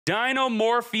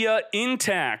Dinomorphia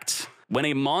intact. When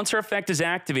a monster effect is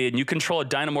activated and you control a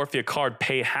Dinomorphia card,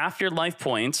 pay half your life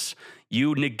points.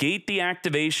 You negate the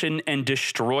activation and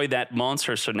destroy that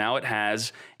monster, so now it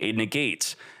has a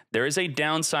negate. There is a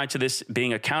downside to this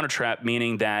being a counter trap,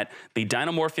 meaning that the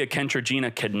Dinomorphia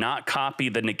Kentragina cannot copy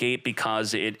the negate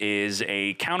because it is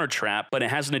a counter trap, but it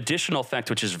has an additional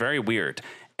effect, which is very weird.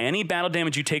 Any battle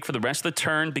damage you take for the rest of the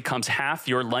turn becomes half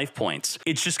your life points.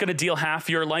 It's just going to deal half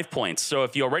your life points. So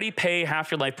if you already pay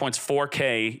half your life points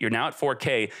 4K, you're now at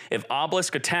 4K. If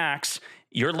Obelisk attacks,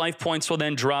 your life points will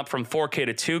then drop from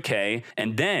 4K to 2K.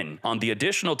 And then on the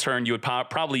additional turn, you would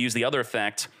probably use the other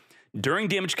effect. During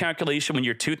damage calculation, when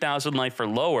you're 2,000 life or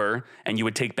lower, and you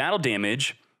would take battle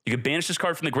damage, you could banish this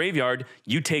card from the graveyard.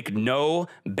 You take no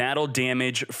battle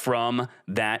damage from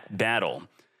that battle.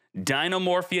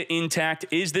 Dinomorphia intact.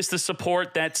 Is this the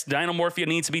support that Dinomorphia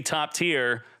needs to be top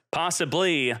tier?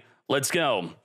 Possibly. Let's go.